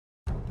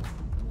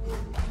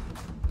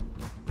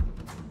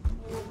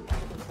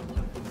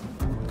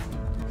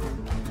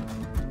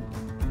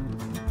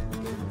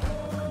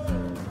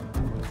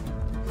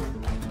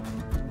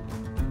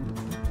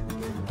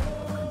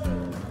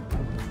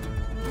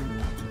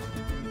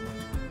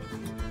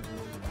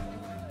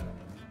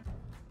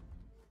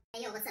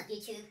What's up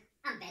YouTube?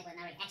 I'm back with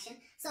another reaction.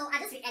 So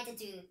I just reacted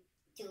to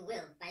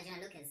Will by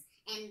Joyner.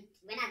 And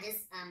when I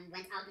just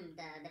went out in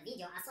the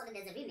video, I saw that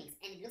there's a remix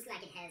and it looks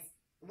like it has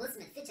Will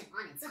Smith featured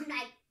on it. So I'm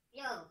like,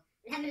 yo,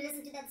 let me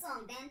listen to that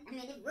song then. I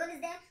mean, if Will is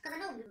there, because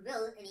I know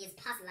Will in his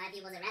past life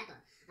he was a rapper.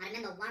 I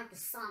remember one of the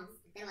songs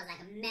that was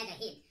like a mega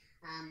hit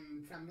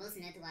from Will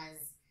Smith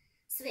was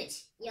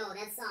Switch. Yo,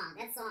 that song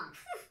that song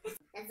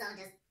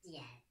just,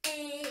 yeah.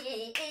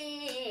 Check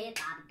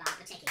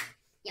it.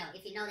 Yo,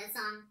 if you know that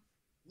song,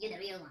 you're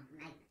the real one.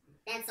 Like,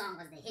 that song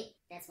was the hit.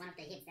 That's one of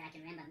the hits that I can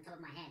remember on top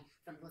of my head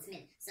from Will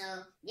Smith. So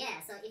yeah,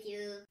 so if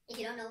you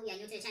don't know, you are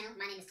new to the channel,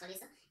 my name is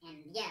Kalisa,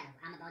 and yeah,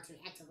 I'm about to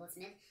react to Will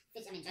Smith.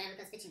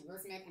 Joyner featuring Will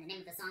Smith, and the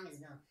name of the song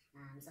is Will.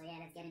 So yeah,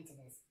 let's get into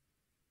this.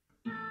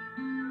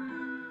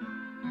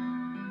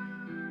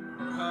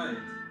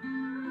 Alright,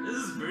 this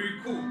is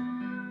very cool.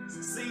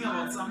 Sing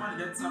about someone,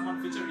 get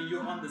someone featuring you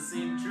on the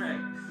same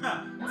track.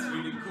 It's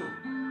really cool.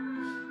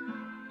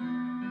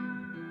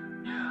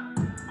 Yeah,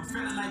 I'm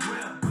feeling like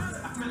Will.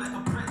 I feel like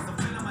a prince, I'm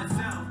feeling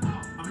myself.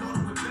 I'm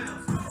loaded with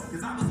bills,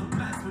 cause I was a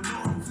blessed with no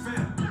one who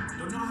fell.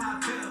 Don't know how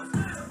it feels.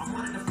 I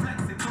wanted to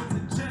flex and go to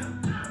the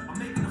gym. I'm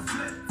making a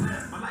flip.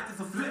 My life is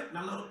a flip,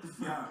 now load up the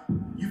flip. Yeah.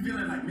 You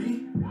feeling like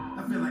me?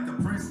 I feel like a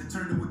prince that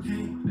turned to a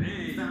king.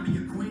 Hey. Found me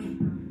a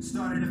queen.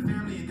 Started a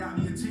family and got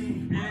me a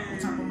team. Hey. On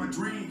top of my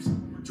dreams.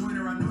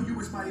 Joyner, I know you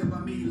inspired by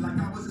me. Like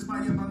I was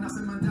inspired by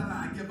Nelson Mandela.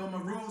 I give him a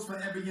rose for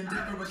every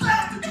endeavor. A shout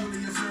out to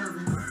Julius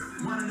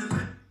Erving. One of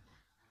the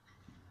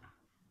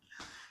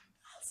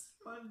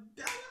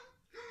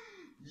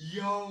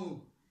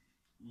Yo,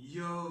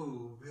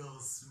 Will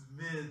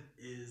Smith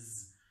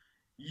is,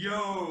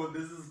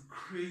 this is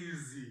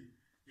crazy.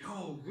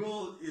 Yo,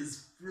 Will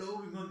is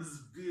flowing on this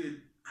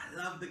beat. I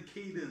love the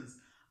cadence.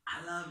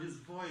 I love his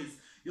voice.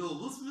 Yo,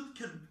 Will Smith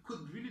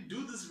could really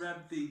do this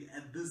rap thing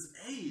at this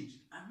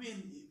age. I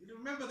mean,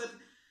 remember that,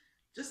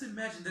 just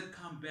imagine that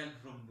comeback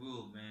from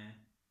Will, man.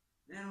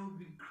 That would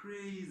be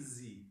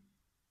crazy.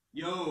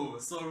 Yo,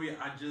 sorry,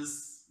 I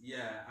just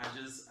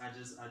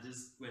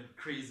went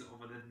crazy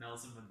over that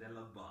Nelson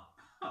Mandela bar.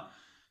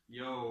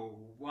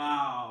 Yo,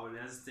 wow,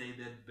 let's take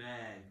that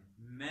back.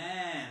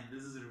 Man,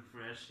 this is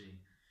refreshing.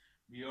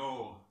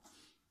 Yo.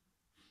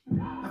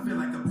 I feel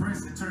like a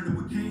prince that turned to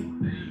a king.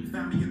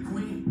 Found me a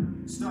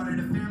queen. Started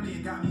a family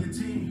and got me a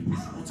team.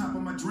 On top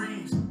of my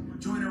dreams.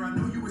 Joyner, I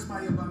know you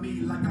inspired by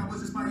me. Like I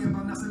was inspired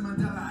by Nelson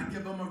Mandela. I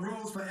give him a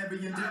rose for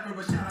every endeavor.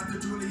 A shout out to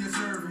Julius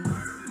Erving.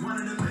 One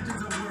of the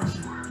legends of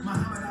worship.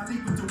 Muhammad Ali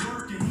put to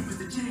work and he was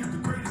the champ, the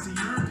greatest, he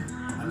earned it.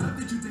 I love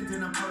that you think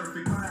that I'm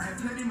perfect, but I had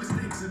plenty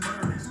mistakes and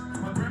burdens.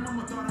 My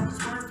grandmama thought I was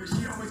worth it.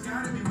 She always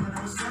guided me when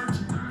I was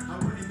searching. I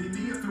wouldn't be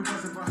me if it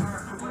wasn't for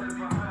her. I wouldn't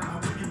be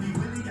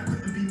Willie, I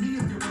couldn't be me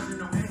if there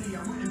wasn't no Eddie.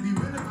 I wouldn't be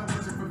Will if I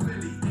wasn't from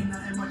Philly. Ain't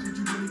nothing much that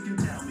you really can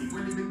tell me.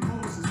 Really been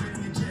cold since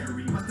Benny and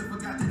Jerry. Must have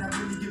forgot that I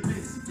really get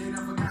busy. Then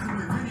I forgot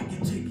who invented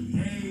Get Jiggy.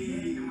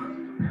 Hey,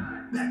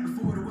 back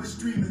before there was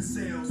streaming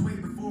sales,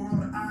 way before all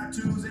the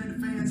iTunes and the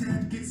fans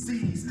had to get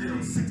CDs still.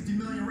 60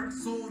 million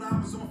records sold, I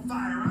was on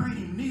fire. I ain't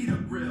even need a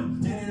grill.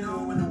 Did it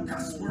all with no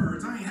cuss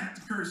words. I ain't had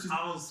to curse.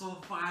 I was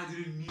so fire, I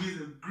didn't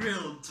need a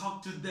grill.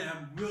 Talk to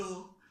them,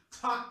 Will.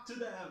 Talk to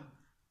them.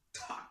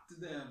 Talk to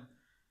them.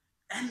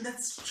 And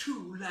that's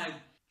true. Like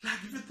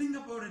if you think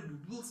about it,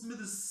 Will Smith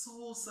is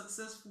so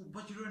successful,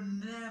 but you will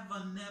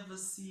never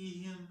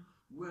see him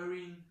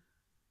wearing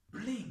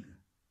bling.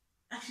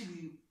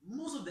 Actually,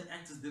 most of the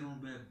actors, they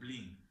don't wear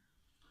bling,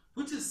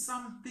 which is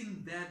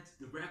something that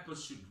the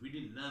rappers should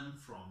really learn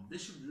from. They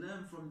should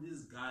learn from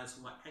these guys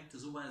who are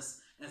actors, who are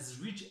as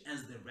rich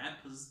as the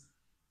rappers.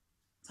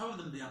 Some of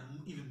them, they are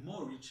even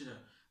more richer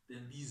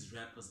than these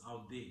rappers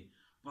out there,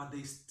 but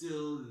they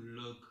still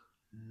look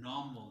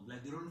normal.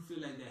 Like, they don't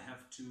feel like they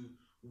have to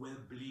wear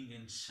bling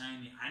and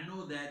shiny. I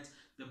know that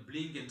the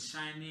bling and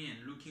shiny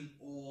and looking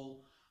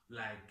all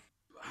like,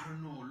 I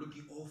don't know,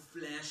 looking all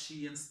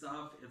flashy and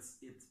stuff,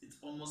 it's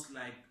almost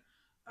like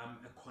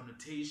a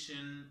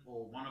connotation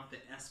or one of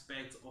the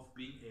aspects of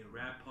being a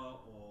rapper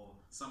or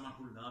someone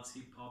who loves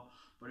hip-hop.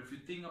 But if you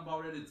think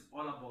about it, it's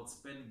all about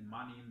spending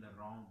money in the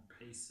wrong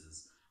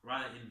places.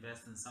 Rather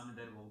invest in something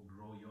that will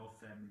grow your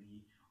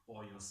family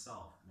or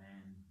yourself,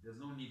 man. There's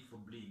no need for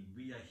bling.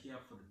 We are here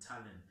for the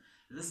talent.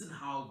 Listen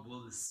how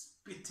Will is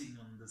spitting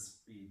on this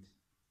beat,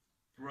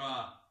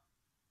 bruh.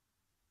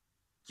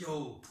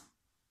 Yo.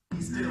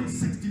 Still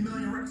 60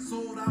 million records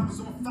sold, I was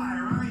on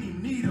fire. I ain't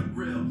even need a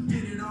grill.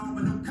 Did it all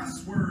with no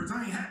cuss words.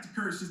 I ain't had to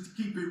curse just to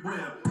keep it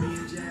real. Me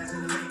and Jazz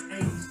in the late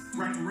 80s,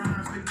 writing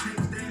rhymes, big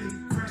tapes daily.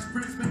 Fresh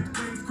Prince make the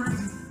waves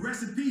crazy.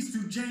 Rest in peace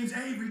to James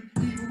Avery.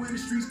 Even when the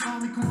streets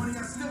call me corny,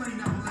 I still ain't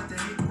never let the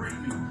hate break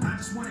me. I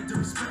just wanted to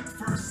respect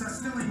first. I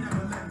still ain't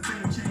never letting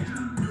fame change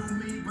me. New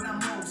me, but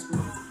I'm old school.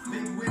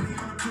 Big Willie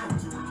on the Pro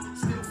Tour.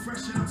 Still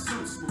fresh and I'm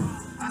so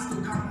smooth. I still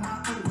got on my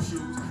old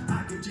shoes.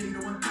 I give Jada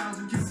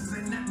 1,000 kisses,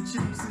 ain't nothing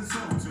changed since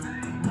 '02.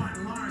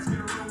 Martin Lawrence get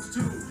a rose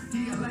too.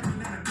 He a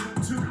legend and a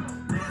go-to.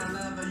 Man, I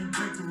love how you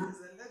break the rules.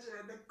 He's a legend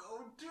and a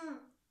go-to.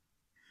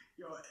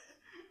 Yo,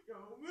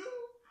 Will,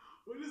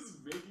 what is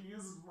making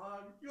his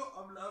man. Yo,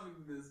 I'm loving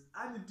this.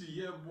 I need to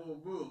hear more,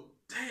 Will.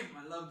 Damn,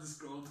 I love this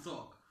girl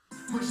talk.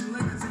 Pushing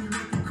limits and you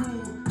make it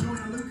cool.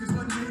 Joyner Lucas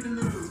wasn't made to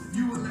lose.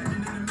 You a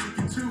legend and a make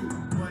it too.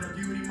 What a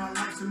beauty, my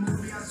life's a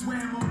movie. I swear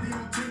I'm only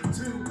on take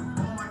two.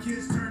 All my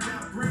kids turned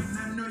out great, and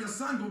I know your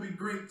son gonna be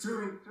great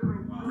too.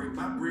 Wow. Brick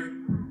by brick,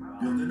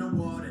 building a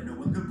wall that no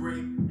one could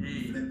break.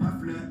 Hey. Flip by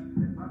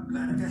flip,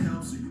 glad I could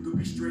help so you could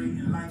be straight.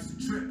 And life's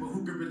the trip, but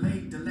who could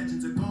relate? The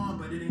legends are gone,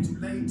 but it ain't too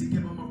late to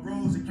give them a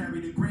rose and carry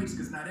the grace.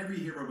 Cause not every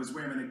hero is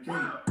wearing a cape.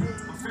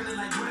 I'm feeling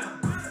like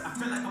Will. I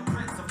feel like a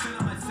prince. I'm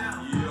feeling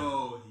myself.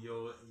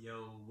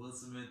 Yo, Will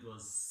Smith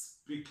was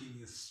speaking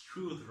his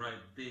truth right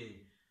there.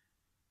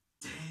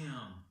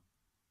 Damn.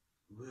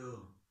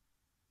 Will.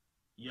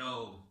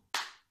 Yo.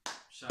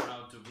 Shout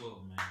out to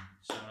Will, man.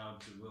 Shout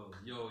out to Will.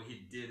 Yo,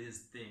 he did his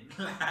thing.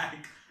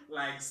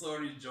 like,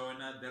 sorry,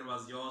 Joyner, that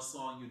was your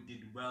song. You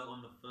did well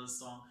on the first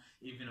song,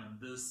 even on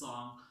this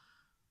song.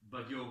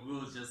 But yo,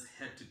 Will just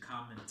had to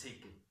come and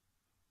take it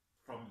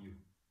from you,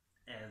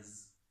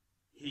 as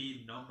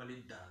he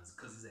normally does,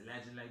 because he's a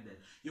legend like that.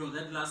 Yo,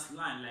 that last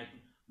line, like,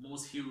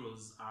 most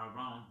heroes are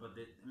around, but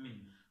they, I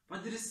mean,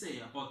 what did he say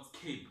about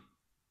Cape?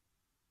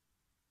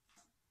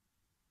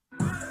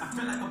 I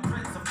feel like a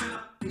prince. I feel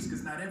like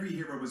Cause not every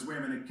hero is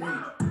wearing a cape.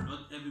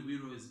 Not every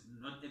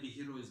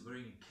hero is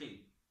wearing a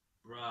cape,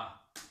 bruh.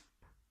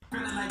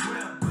 feeling like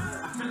Will.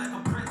 I feel like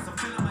a prince. I'm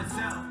feeling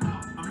myself.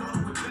 I'm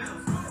loaded with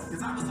bills.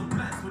 Cause I was a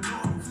blessed with no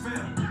one who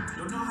feel.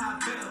 Don't know how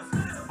it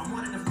feels. I'm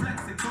wanting to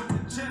flex and cope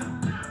and chill.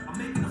 I'm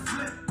making a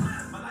flip.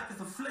 My life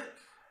is a flick.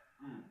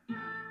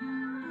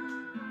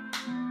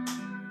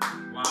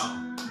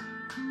 Wow.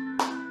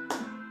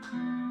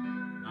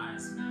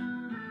 Nice,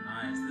 man.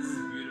 Nice. This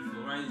is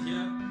beautiful right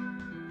here.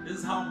 This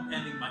is how I'm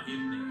ending my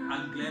evening.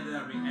 I'm glad that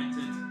I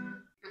reacted.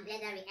 I'm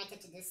glad I reacted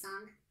to this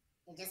song.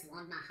 It just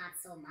warmed my heart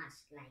so much.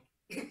 Like,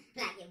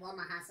 like it warmed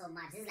my heart so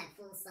much. This is like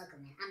full circle,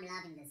 man. I'm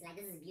loving this. Like,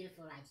 this is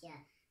beautiful right here.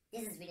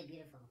 This is really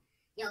beautiful.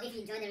 Yo, if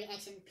you enjoyed the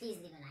reaction, please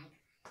leave a like.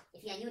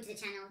 If you are new to the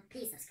channel,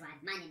 please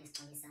subscribe. My name is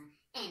Melissa,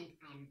 and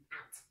I'm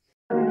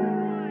out.